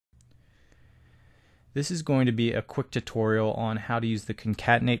This is going to be a quick tutorial on how to use the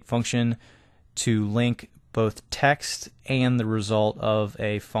concatenate function to link both text and the result of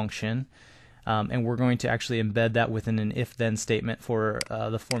a function. And we're going to actually embed that within an if-then statement for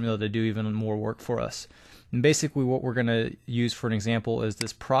the formula to do even more work for us. And basically what we're going to use for an example is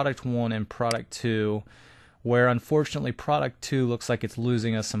this product 1 and product 2, where unfortunately product 2 looks like it's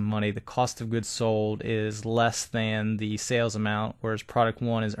losing us some money. The cost of goods sold is less than the sales amount, whereas product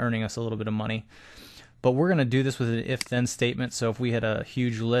 1 is earning us a little bit of money. But we're going to do this with an if-then statement, so if we had a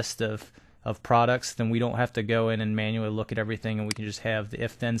huge list of products, then we don't have to go in and manually look at everything, and we can just have the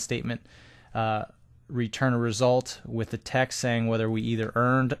if-then statement return a result with the text saying whether we either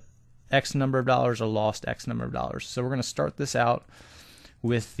earned X number of dollars or lost X number of dollars. So we're going to start this out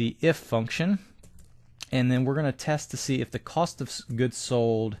with the if function, and then we're going to test to see if the cost of goods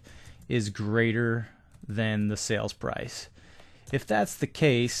sold is greater than the sales price. If that's the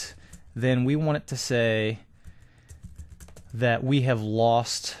case, then we want it to say that we have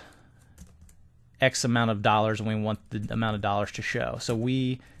lost X amount of dollars, and we want the amount of dollars to show. So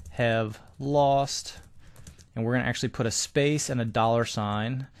we have lost, and we're going to actually put a space and a dollar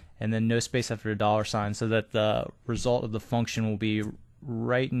sign, and then no space after a dollar sign, so that the result of the function will be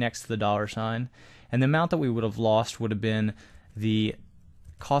right next to the dollar sign. And the amount that we would have lost would have been the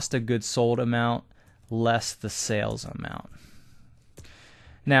cost of goods sold amount less the sales amount.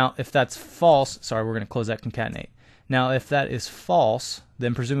 Now, if that's false, sorry, we're going to close that concatenate. Now, if that is false,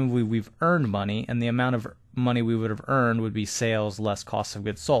 then presumably we've earned money, and the amount of money we would have earned would be sales less cost of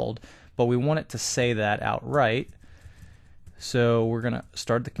goods sold. But we want it to say that outright. So we're going to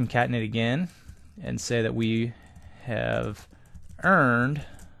start the concatenate again and say that we have earned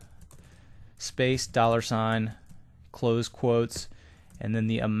space dollar sign close quotes, and then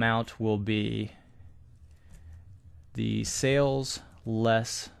the amount will be the sales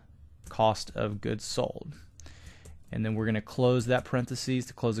less cost of goods sold. And then we're going to close that parentheses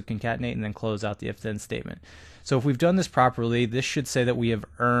to close the concatenate, and then close out the if-then statement. So if we've done this properly, this should say that we have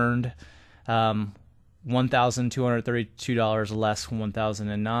earned $1,232 less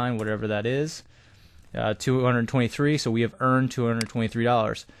 $1,009, whatever that is, 223. So we have earned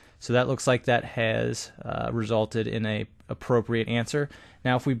 $223. So that looks like that has resulted in a appropriate answer.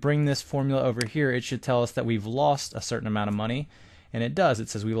 Now, if we bring this formula over here, it should tell us that we've lost a certain amount of money. And it does. It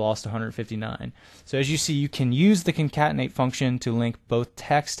says we lost 159. So as you see, you can use the concatenate function to link both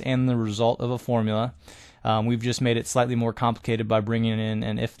text and the result of a formula. We've just made it slightly more complicated by bringing in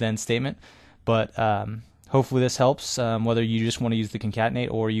an if-then statement. But hopefully this helps, whether you just want to use the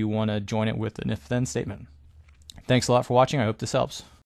concatenate or you want to join it with an if-then statement. Thanks a lot for watching. I hope this helps.